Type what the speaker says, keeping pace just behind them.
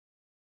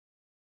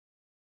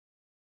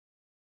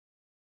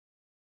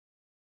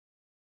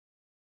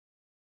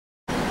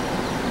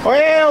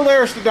Well,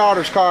 there's the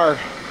daughter's car.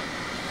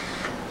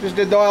 Just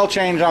did the oil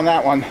change on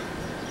that one.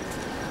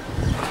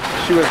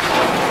 She was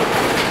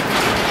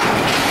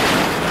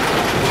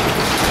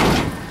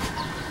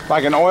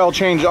like an oil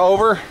change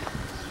over.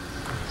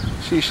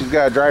 See, she's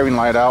got a driving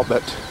light out,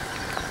 but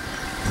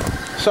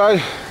so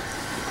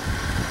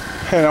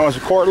and it was a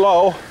quart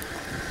low.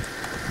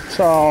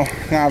 So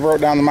now I've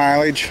wrote down the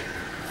mileage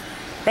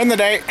and the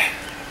date.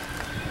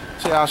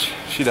 See how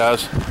she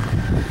does.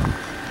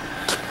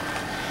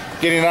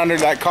 Getting under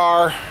that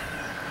car,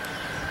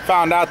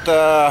 found out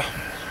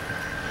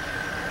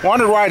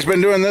wondered why it's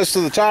been doing this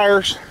to the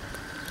tires.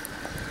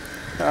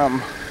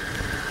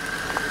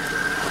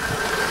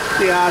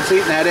 See how it's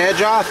eating that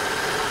edge off?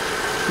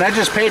 And I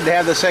just paid to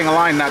have this thing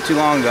aligned not too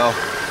long ago.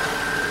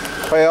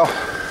 Well,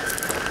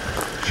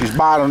 she's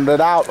bottomed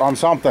it out on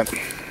something.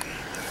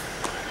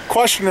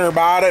 Questioned her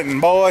about it, and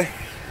boy,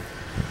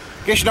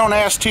 guess you don't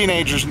ask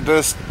teenagers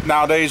this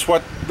nowadays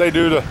what they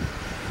do to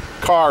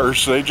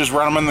cars. They just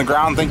run them in the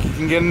ground and think you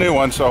can get a new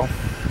one. So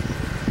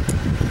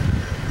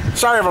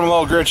sorry if I'm a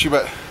little gritchy,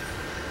 but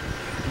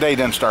they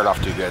didn't start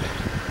off too good.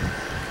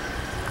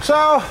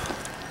 So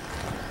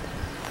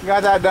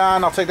got that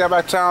done. I'll take that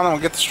back to town and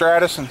we'll get the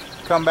Stratus and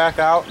come back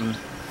out, and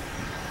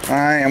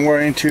I am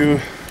going to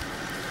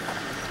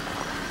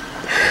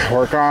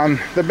work on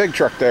the big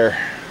truck there.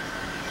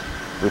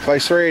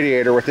 Replace the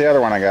radiator with the other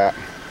one I got.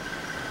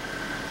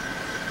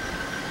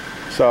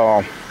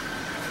 So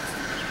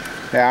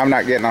yeah,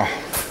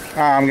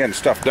 I'm getting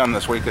stuff done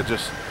this week.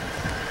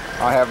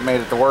 I haven't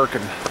made it to work,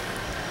 and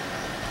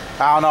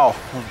I don't know.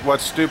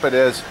 What's stupid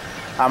is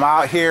I'm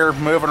out here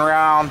moving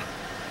around.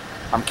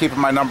 I'm keeping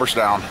my numbers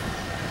down.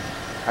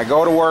 I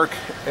go to work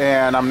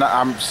and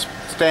I'm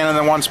standing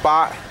in one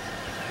spot.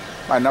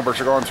 My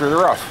numbers are going through the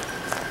roof.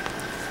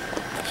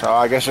 So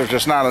I guess there's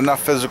just not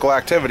enough physical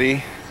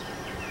activity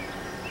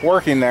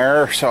working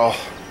there. So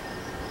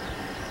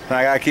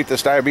I gotta keep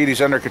this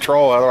diabetes under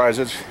control. Otherwise,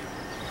 it's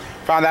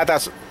found out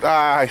that's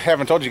I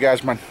haven't told you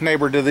guys. My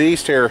neighbor to the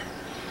east here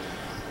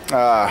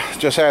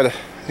just had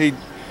the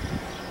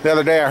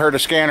other day I heard a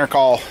scanner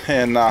call,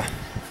 and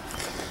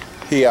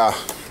he of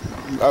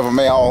a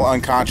male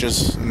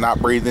unconscious, not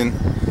breathing.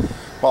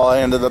 Well, it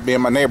ended up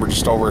being my neighbor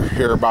just over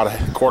here about a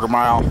quarter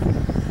mile,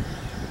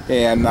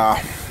 and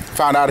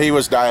found out he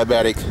was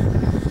diabetic.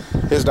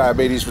 His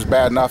diabetes was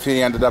bad enough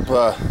he ended up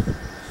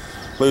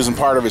losing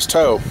part of his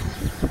toe.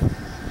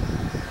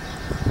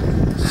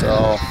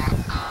 So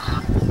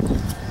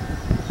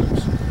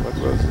what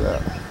was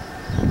that?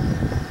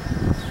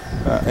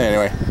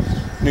 Anyway,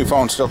 new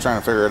phone, still trying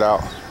to figure it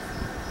out.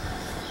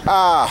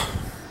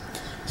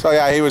 So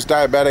yeah, he was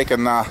diabetic,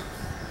 and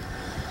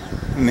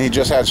he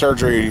just had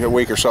surgery a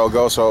week or so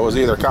ago, so it was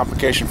either a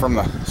complication from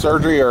the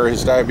surgery or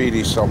his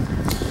diabetes. So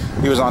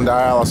he was on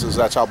dialysis.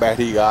 That's how bad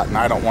he got, and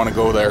I don't want to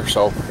go there.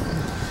 So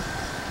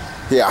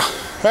yeah,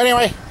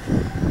 anyway,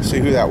 let's see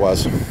who that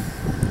was.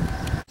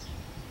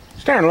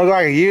 Starting to look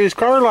like a used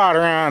car lot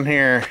around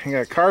here. You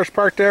got cars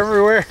parked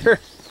everywhere.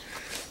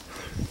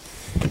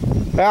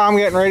 Well, I'm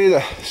getting ready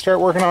to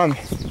start working on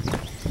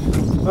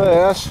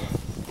this.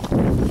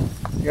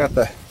 You got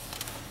the...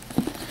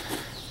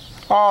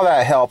 Oh,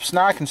 that helps.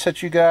 Now I can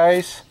set you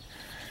guys...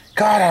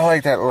 God, I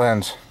like that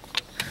lens.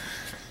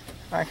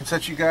 I can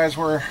set you guys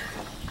where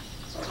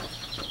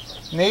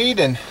need,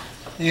 and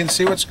you can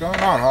see what's going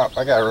on. Oh,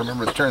 I gotta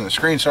remember to turn the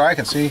screen so I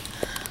can see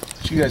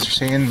what you guys are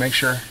seeing. Make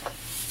sure.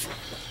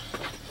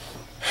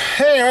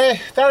 Anyway,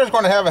 thought I was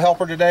going to have a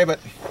helper today, but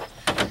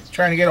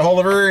trying to get a hold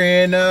of her,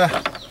 and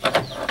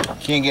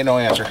can't get no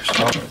answer.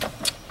 So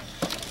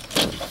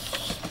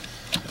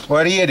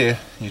what do?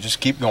 You just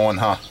keep going,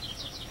 huh?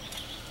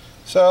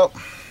 So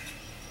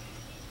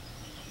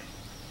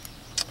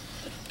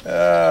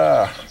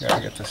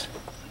gotta get this.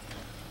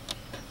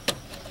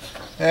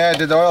 Yeah, I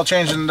did the oil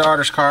change in the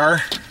daughter's car.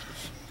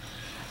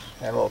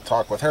 Had a little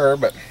talk with her,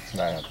 but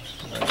that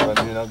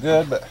doesn't do no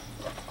good. But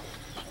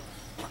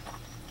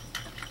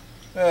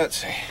let's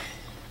see.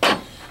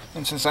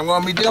 And since I'm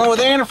going to be dealing with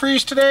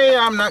antifreeze today,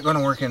 I'm not going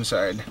to work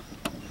inside.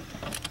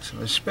 So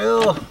the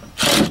spill,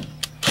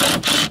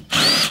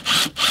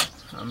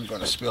 I'm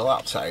going to spill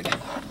outside.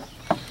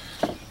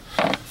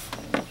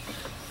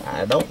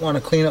 I don't want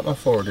to clean up my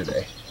floor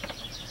today.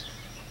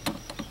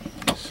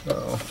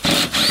 So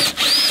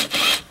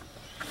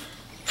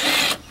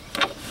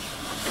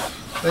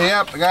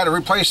yep, I got to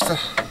replace the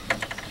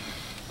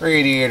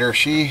radiator.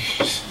 She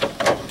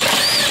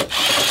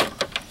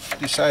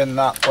decided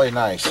not to play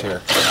nice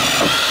here.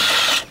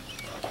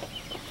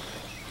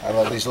 I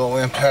love these little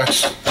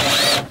impacts.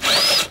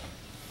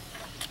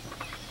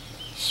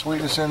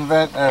 Sweetest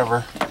invent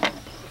ever.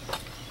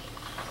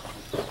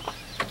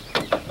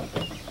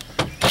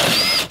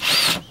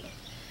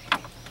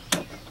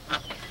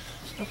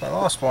 I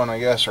lost one, I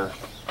guess, or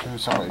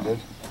somebody did.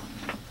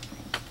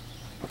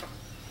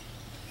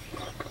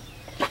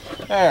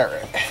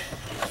 Alright.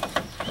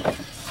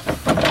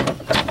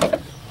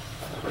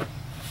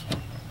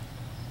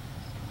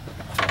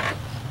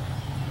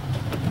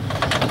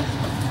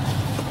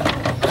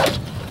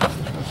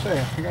 Let's see,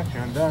 I got you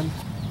undone.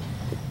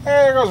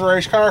 There goes a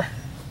race car.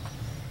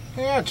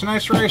 Yeah, it's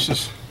nice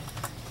races.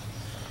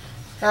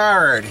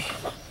 Alrighty.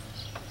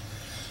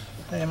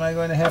 Am I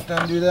going to have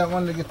to undo that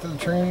one to get to the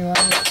training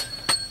line?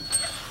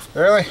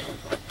 Really?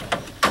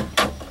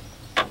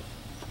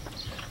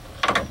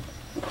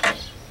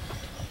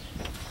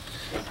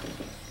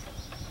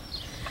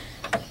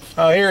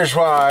 Oh, here's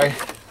why.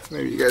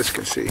 Maybe you guys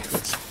can see.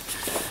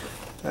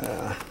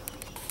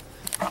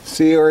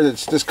 See where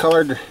it's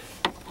discolored?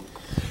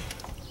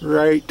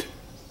 Right.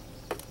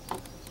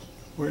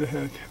 Where the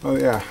heck? Oh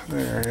yeah,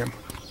 there I am.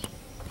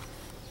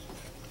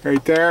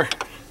 Right there.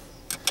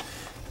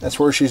 That's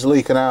where she's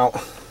leaking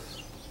out.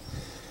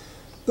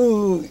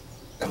 Ooh,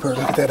 I better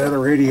look at that other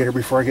radiator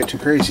before I get too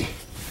crazy.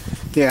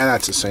 Yeah,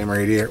 that's the same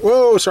radiator.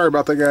 Whoa, sorry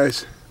about that,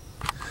 guys.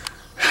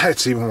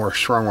 It's even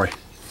worse, wrong way.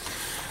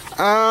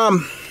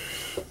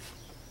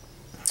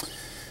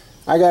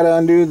 I gotta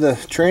undo the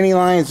training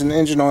lines and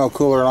engine oil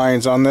cooler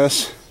lines on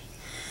this.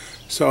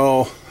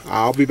 So,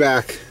 I'll be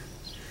back.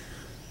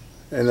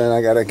 And then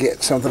I gotta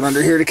get something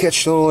under here to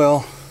catch the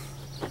oil.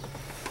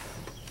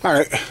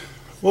 Alright,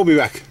 we'll be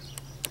back.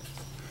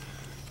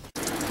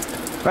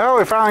 Well,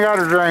 we finally got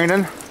her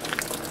draining.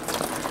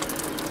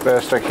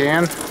 Best I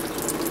can.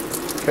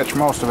 Catch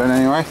most of it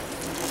anyway.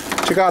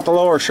 Took out the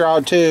lower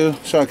shroud too,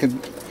 so I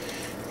could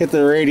get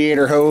the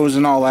radiator hose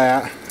and all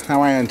that. I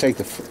went and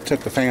took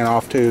the fan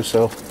off too,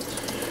 so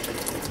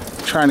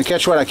trying to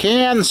catch what I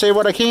can, save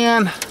what I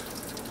can,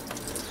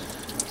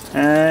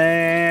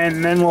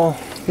 and then we'll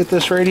get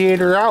this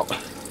radiator out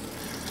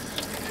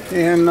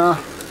and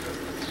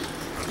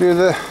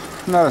do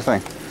another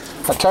thing.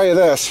 I'll tell you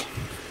this.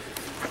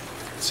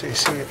 See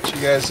it,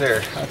 you guys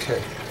there.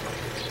 Okay,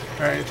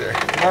 right there.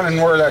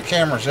 Wondering where that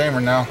camera's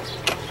aiming now.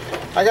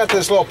 I got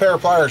this little pair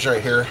of pliers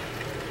right here.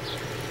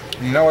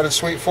 You know what it's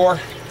sweet for?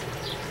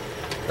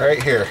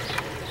 Right here.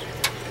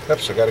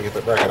 Oops, I gotta get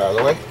the bracket out of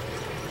the way.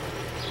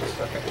 Just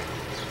a second.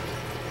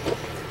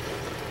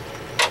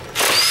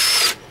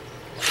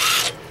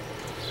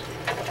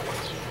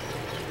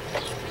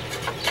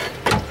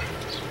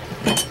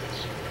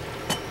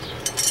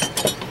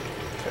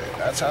 Okay,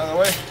 that's out of the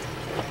way.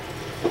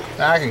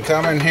 Now I can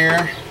come in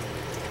here,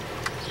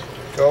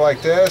 go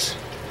like this.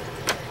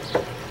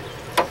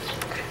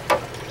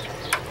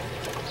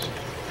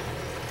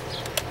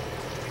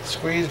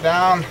 Squeeze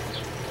down.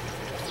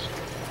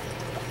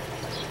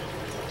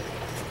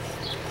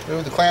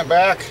 Move the clamp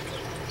back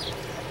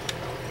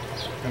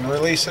and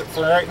release it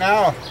for right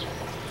now.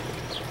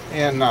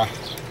 And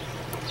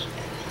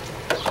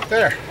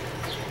there.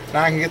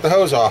 Now I can get the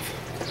hose off.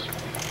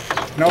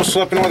 No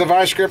slipping with a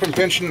vice grip and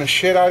pinching the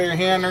shit out of your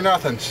hand or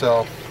nothing.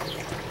 So,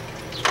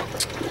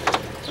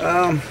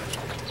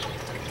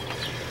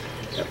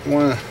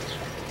 want to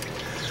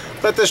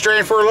let this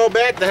drain for a little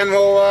bit, then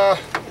we'll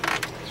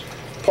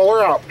pull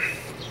her out.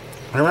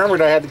 I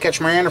remembered I had to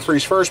catch my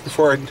antifreeze first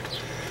before I'd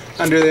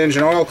undo the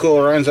engine oil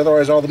cooler runs,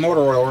 otherwise all the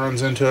motor oil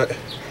runs into it.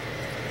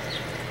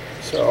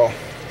 So,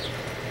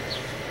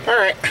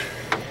 alright.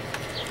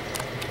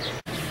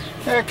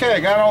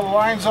 Okay, got all the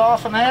lines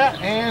off and that,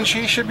 and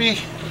she should be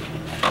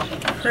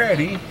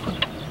ready.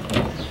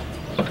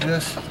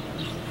 Just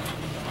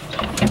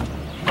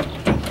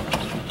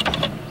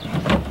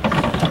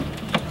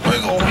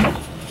wiggle.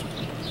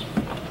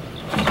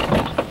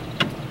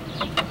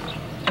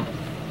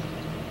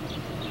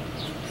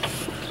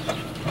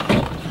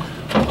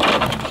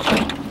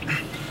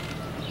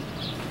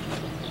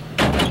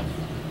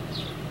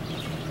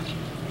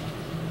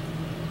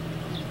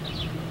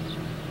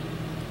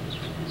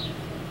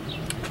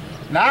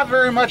 Not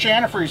very much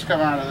antifreeze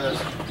coming out of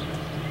this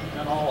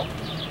at all.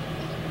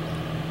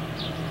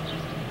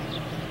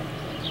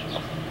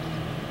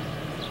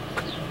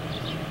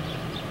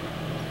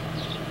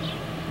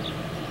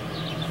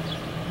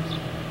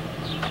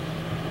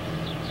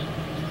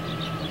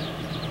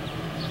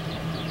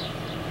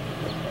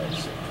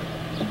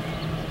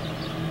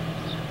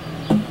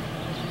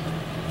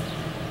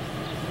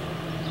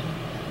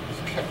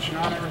 Just catching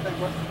on everything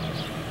with it.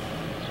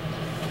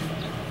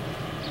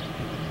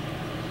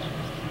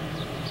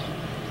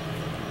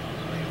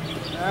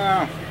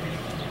 Now,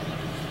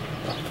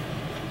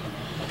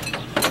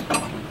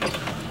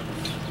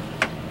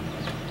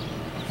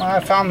 I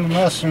found the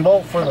missing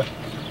bolt for the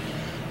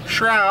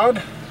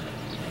shroud.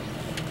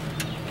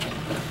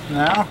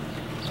 Now,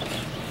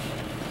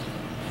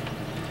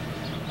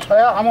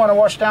 well, I'm going to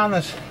wash down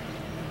this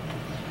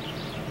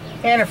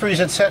antifreeze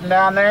that's sitting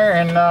down there,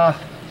 and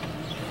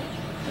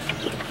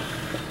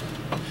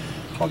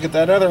I'll get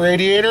that other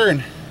radiator,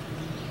 and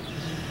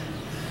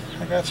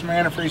I got some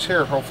antifreeze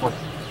here, hopefully.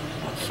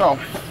 So,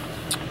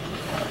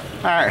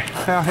 alright,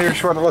 well,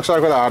 here's what it looks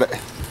like without it.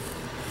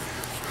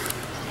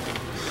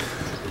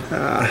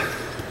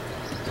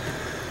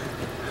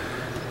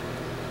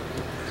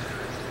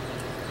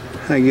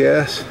 I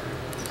guess.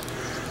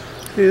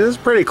 See, this is a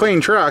pretty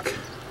clean truck.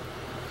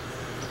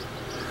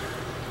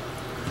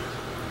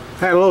 I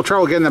had a little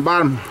trouble getting the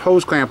bottom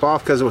hose clamp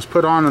off because it was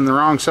put on the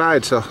wrong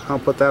side, so I'll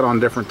put that on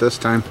different this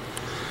time.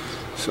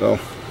 So,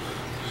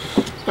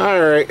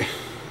 alright,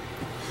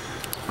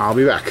 I'll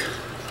be back.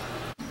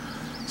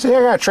 See, I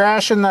got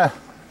trash in the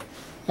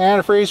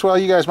antifreeze. Well,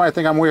 you guys might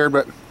think I'm weird,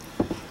 but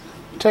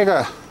take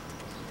a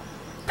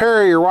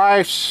pair of your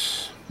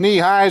wife's knee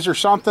highs or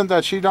something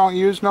that she don't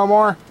use no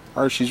more,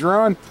 or she's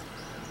ruined.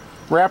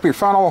 Wrap your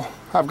funnel.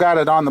 I've got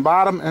it on the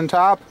bottom and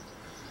top,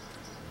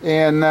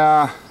 and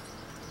I'm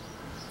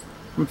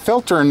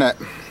filtering it.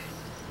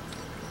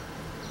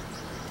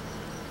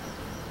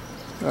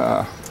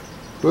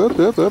 Whoop,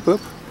 whoop, whoop,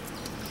 whoop.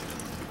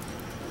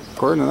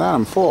 According to that,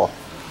 I'm full.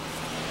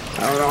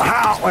 I don't know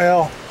how.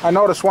 Well, I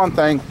noticed one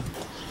thing.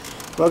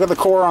 Look at the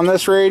core on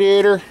this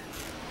radiator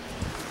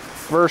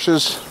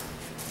versus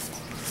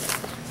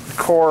the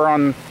core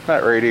on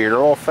that radiator, a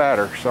little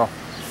fatter. So,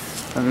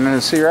 and then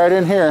see right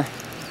in here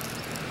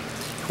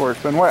where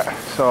it's been wet.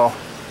 So,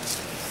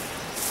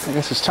 I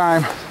guess it's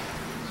time.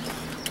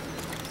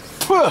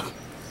 Whew.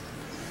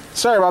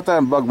 Sorry about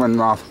that bug in my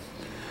mouth.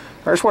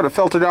 I just want it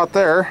filtered out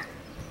there.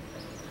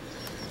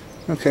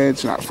 Okay,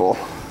 it's not full.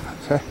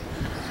 Okay.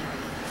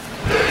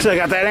 So I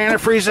got that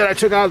antifreeze that I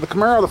took out of the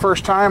Camaro the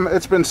first time.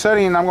 It's been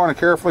setting, and I'm going to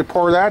carefully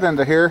pour that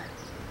into here.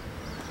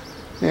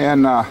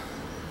 And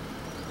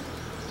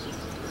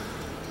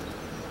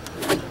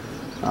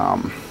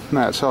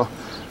that. So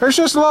there's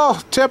just a little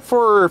tip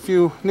for if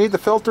you need to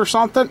filter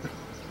something.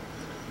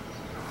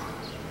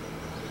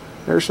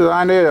 There's the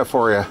idea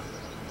for you.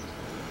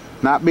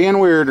 Not being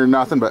weird or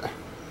nothing, but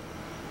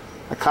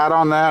I caught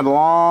on that a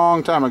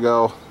long time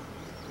ago.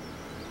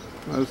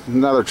 That's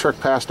another trick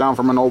passed down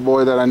from an old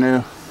boy that I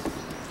knew.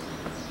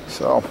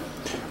 So,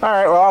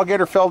 alright, well, I'll get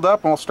her filled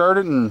up and we'll start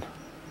it and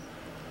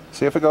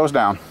see if it goes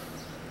down.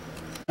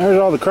 There's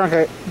all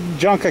the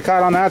junk I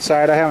caught on that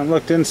side. I haven't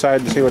looked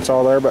inside to see what's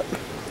all there, but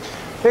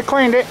it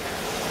cleaned it.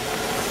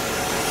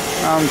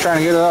 I'm trying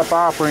to get it up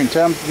operating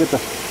temp to get the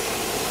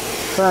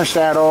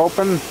thermostat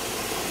open.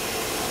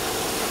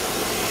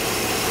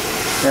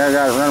 Yeah, I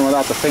got it running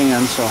without the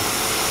fan, so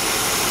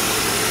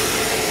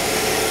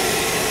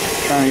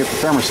trying to get the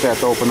thermostat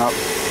to open up.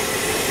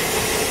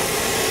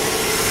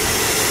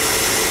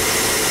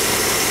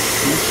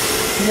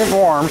 It's getting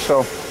warm, so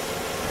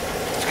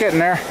it's getting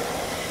there.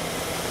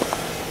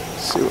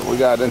 Let's see what we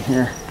got in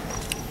here.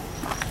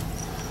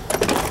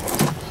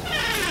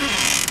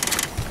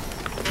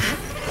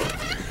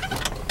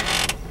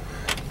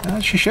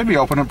 She should be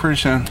opening pretty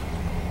soon.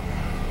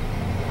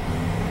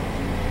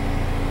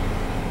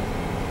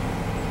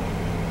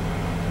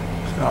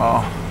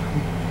 So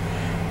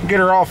get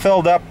her all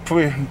filled up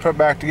put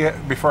back together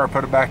before I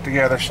put it back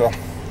together. So, all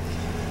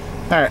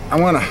right, I'm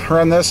gonna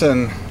run this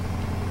and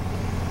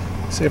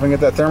see if I can get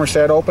that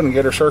thermostat open and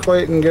get her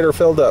circulating and get her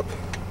filled up.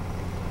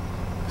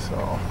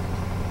 So,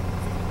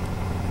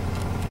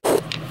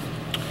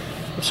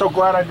 I'm so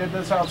glad I did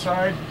this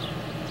outside. It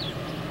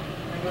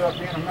ended up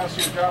being a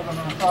messier job than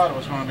I thought it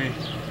was going to be.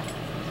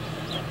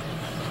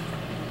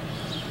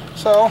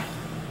 So,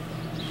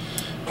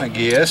 I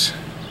guess,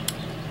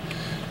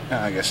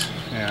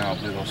 yeah, I'll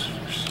do those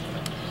first.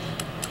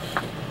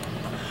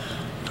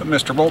 Put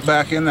Mr. Bolt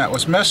back in that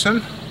was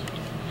missing.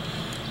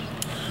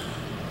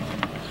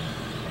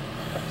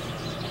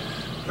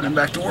 Put him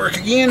back to work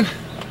again.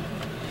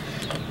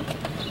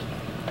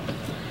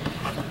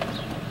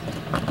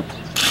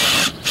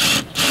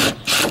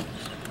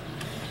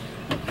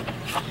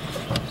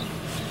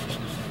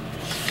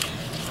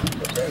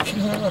 Put back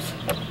in off.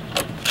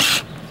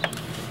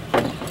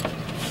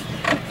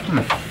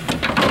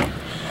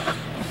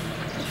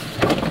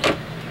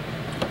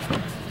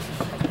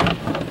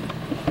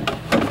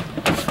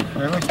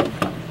 Really?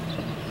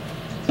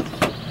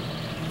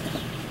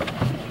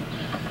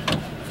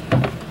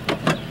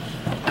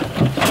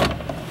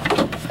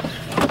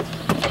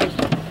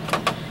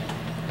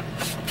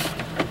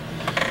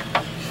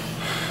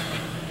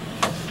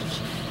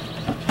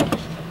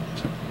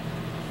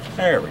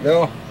 There we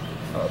go.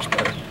 Oh, that's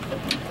better.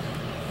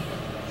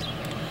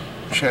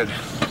 Shed.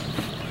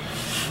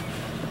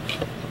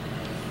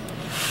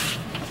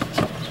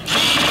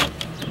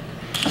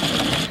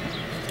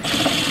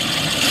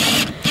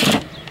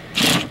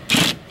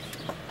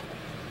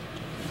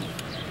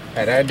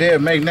 That idea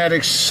of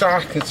magnetic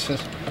sockets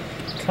is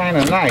kind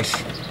of nice.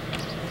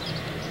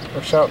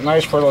 Works out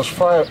nice for those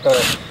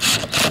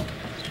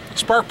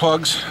spark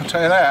plugs, I'll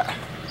tell you that.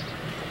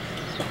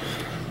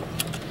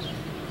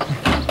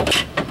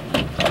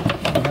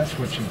 That's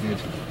what you did.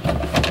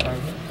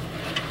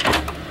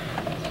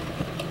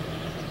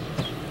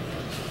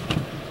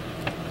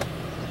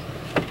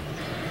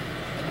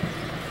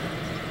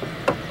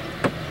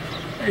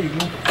 There you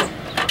go.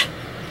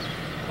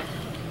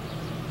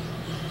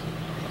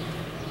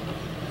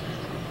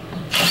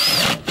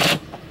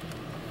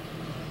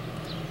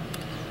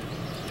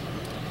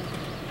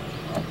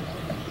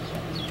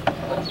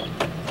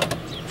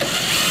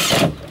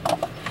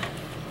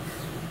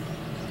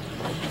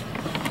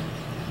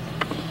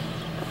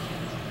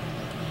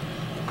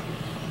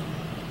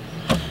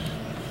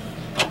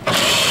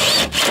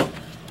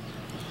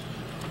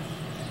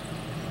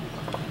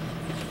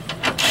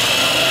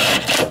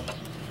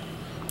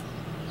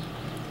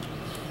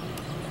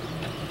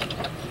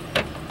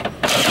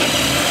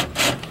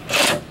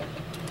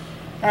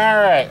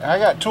 Alright, I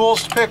got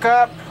tools to pick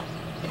up,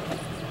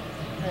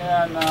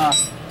 and I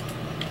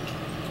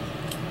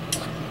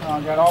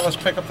got all this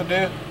pickup to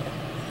do.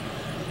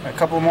 Got a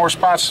couple more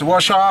spots to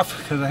wash off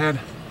because I had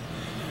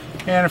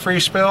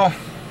antifreeze spill.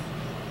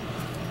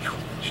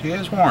 She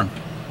is warm.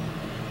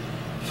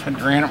 I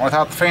ran it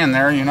without the fan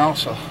there, you know,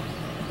 so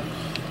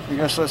I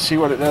guess let's see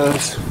what it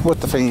does with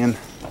the fan.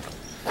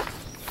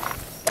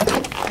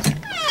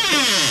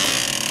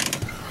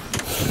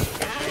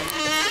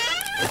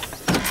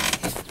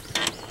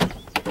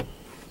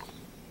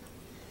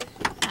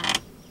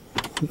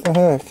 What the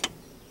heck?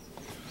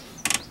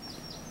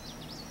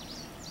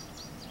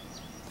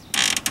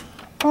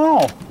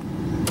 Oh!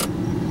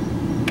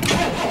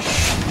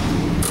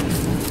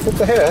 What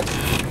the heck?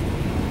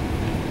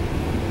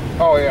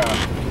 Oh yeah.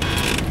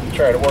 That's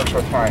right, it works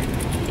with my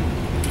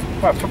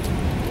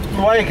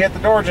leg hit the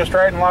door just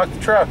right and locked the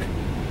truck.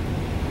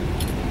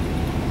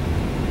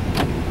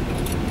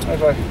 I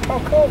was like,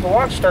 oh cool, the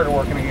lock started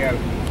working again.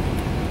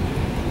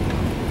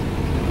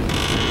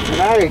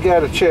 Now you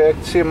gotta check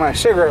to see if my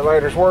cigarette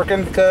lighter's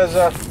working because,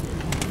 oh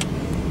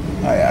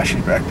yeah,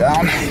 she's back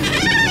down.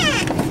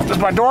 Because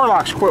my door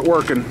locks quit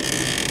working.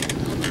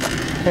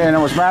 And it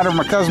was a matter of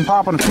my cousin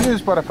popping a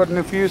fuse, but I put a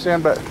new fuse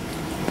in, but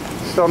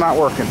still not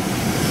working.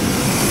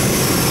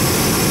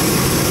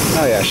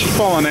 Oh yeah, she's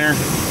pulling there.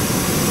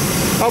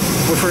 Oh,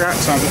 we forgot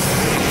something.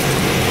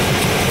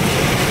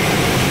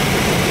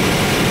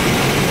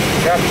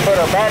 Got to put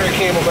our battery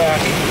cable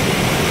back.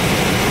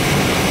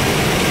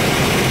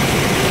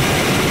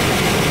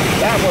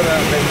 That would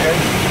have been good.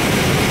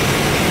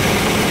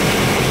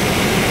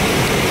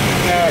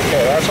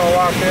 Okay, that's all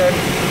locked in.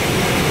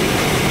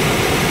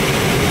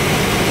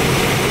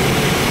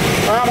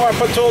 I'm going to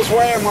put tools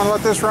away. I'm going to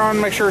let this run,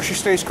 make sure she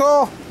stays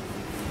cool.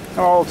 And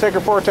I'll take her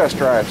for a test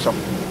drive. So,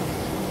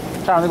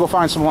 time to go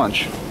find some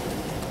lunch.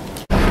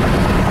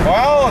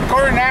 Well,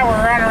 according to that,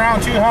 we're running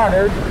around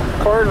 200.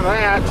 According to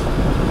that,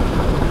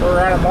 we're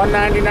running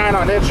 199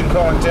 on engine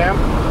cooling temp.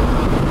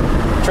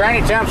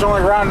 Tranny temp's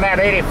only running at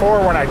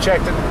 84 when I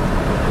checked it.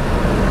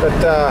 But,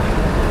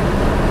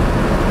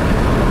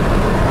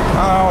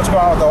 I don't know what's going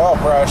on with the oil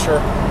pressure.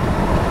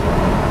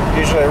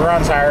 Usually it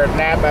runs higher than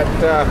that, but,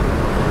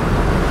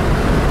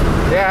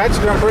 yeah, it's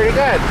doing pretty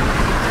good.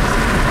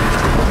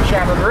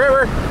 Shot to the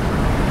river.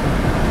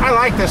 I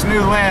like this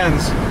new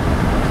lens.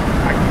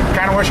 I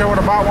kind of wish I would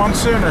have bought one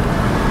sooner.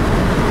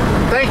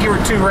 Thank you,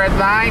 2 Red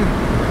Line.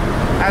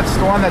 That's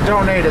the one that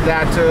donated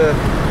that to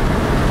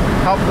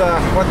help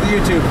with the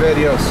YouTube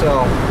video.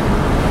 So,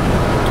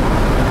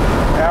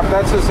 yeah,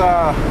 that's his.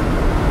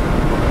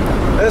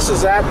 This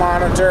is that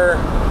monitor.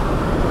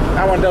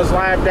 That one does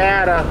live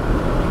data.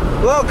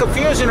 A little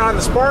confusing on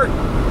the spark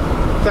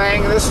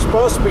thing. This is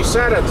supposed to be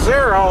set at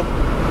 0.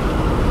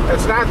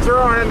 It's not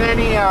throwing in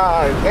any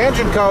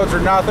engine codes or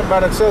nothing,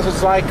 but it says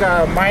it's like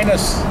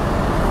minus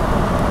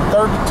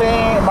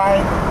 13.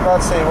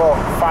 Let's see, we'll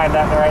find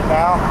that right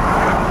now.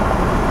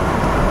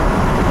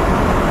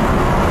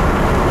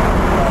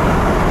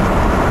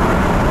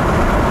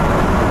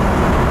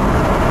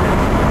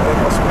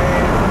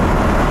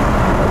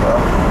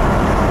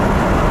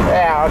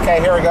 Yeah, okay,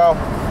 here we go.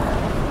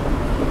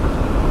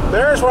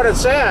 There's what it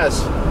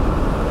says.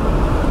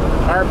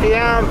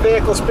 RPM,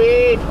 vehicle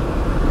speed.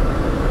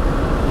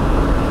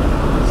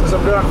 Since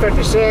I'm doing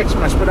 56,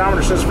 my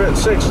speedometer says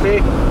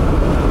 60,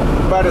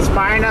 but it's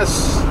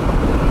minus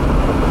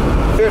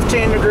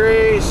 15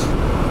 degrees,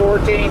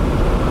 14.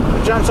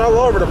 It jumps all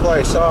over the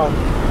place, so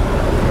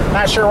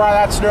not sure why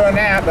that's doing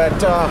that, but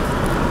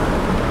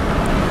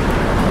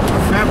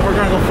we're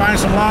gonna go find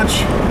some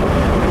lunch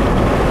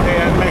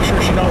and make sure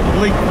she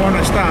don't leak when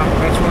I stop.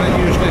 That's when it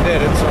usually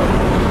did it, so.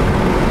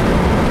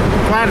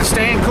 Glad it's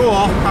staying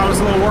cool. I was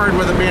a little worried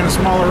with it being a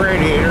smaller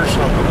radiator,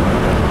 so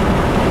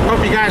hope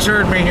you guys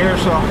heard me here.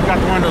 So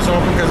got the windows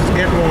open because it's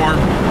getting warm.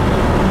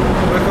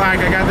 Looked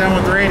like I got done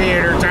with the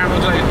radiator. Time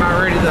looks like it's about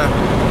ready to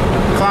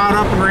cloud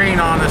up and rain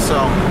on us.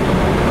 So,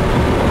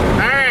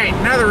 all right,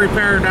 another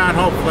repair done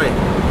hopefully.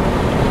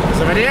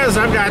 Because if it is,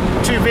 I've got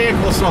 2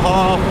 vehicles to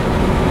haul.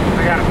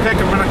 I got to pick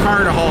them in a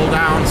car to haul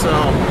down. So,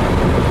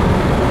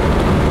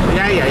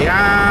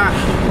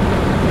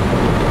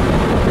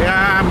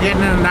 yeah, I'm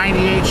getting in a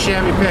 98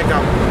 Chevy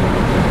pickup.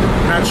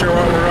 Not sure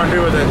what we're going to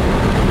do with it.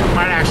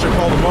 Might actually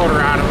pull the motor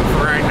out of it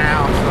for right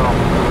now. So,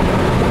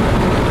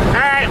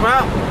 alright,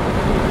 well,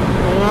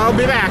 we'll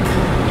be back.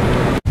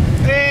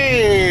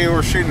 Hey,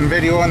 we're shooting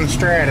video in the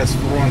Stratus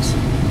for once.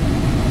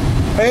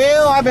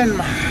 Well, I've been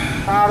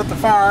out at the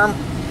farm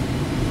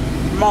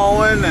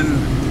mowing and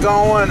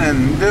going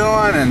and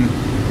doing and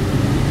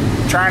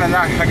trying to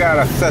knock. I got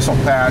a thistle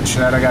patch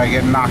that I got to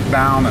get knocked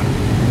down, and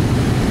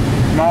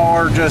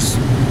mower just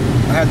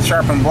had to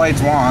sharpen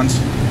blades once,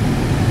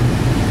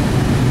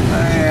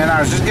 and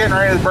I was just getting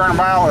ready to burn a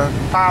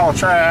pile of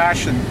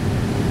trash, and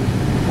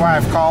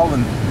wife called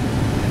and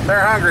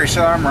they're hungry,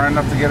 so I'm running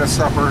up to get a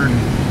supper, and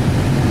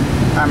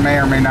I may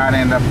or may not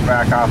end up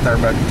back out there,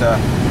 but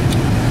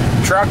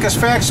truck is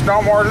fixed,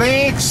 no more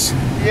leaks.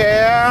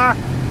 Yeah,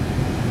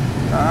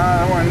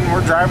 when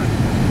we're driving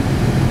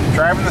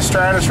driving the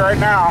Stratus right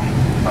now.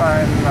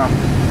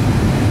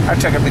 I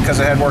took it because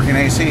I had working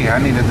AC. I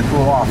needed to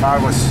cool off. I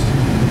was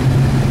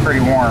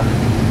pretty warm.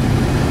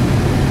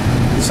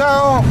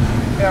 So,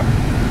 yep.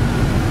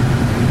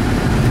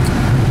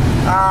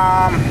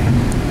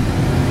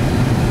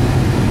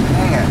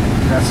 Dang it.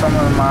 Got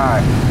something in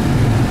my eye.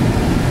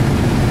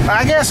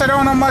 I guess I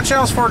don't know much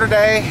else for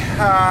today.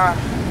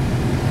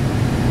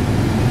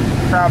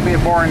 Probably be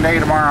a boring day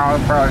tomorrow.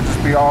 It'll probably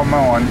just be all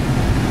mowing.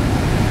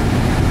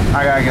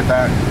 I gotta get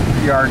that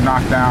yard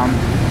knocked down.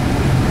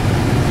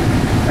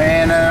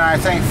 And then I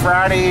think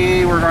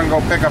Friday we're going to go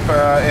pick up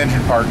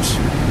engine parts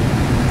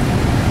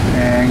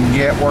and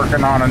get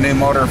working on a new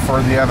motor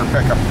for the other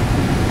pickup.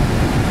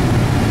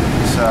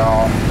 So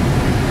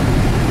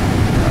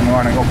I'm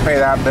going to go pay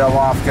that bill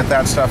off, get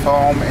that stuff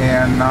home,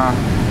 and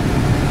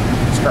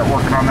start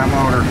working on that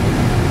motor.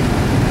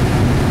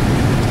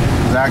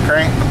 That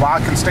crank, the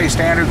block can stay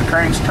standard, the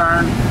crank's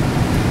turned,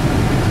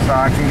 so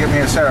I can get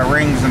me a set of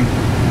rings and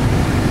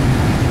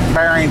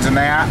bearings and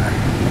that,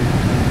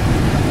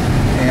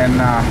 and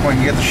we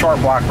can get the short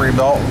block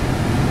rebuilt,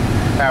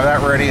 have that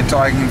ready until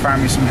I can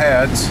find me some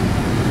heads.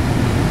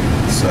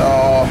 So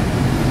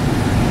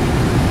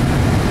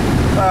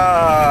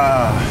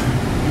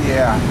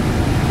yeah,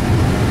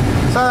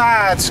 so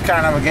that's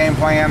kind of a game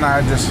plan.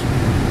 I just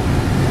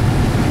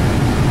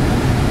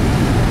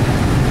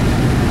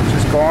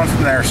going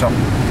from there. So,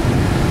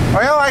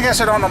 well, I guess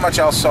I don't know much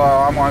else, so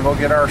I'm going to go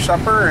get our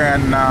supper,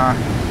 and I'm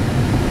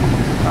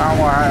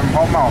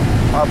home.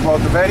 I'll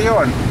upload the video,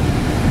 and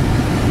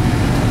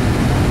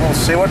we'll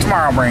see what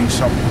tomorrow brings.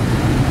 So, all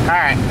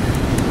right.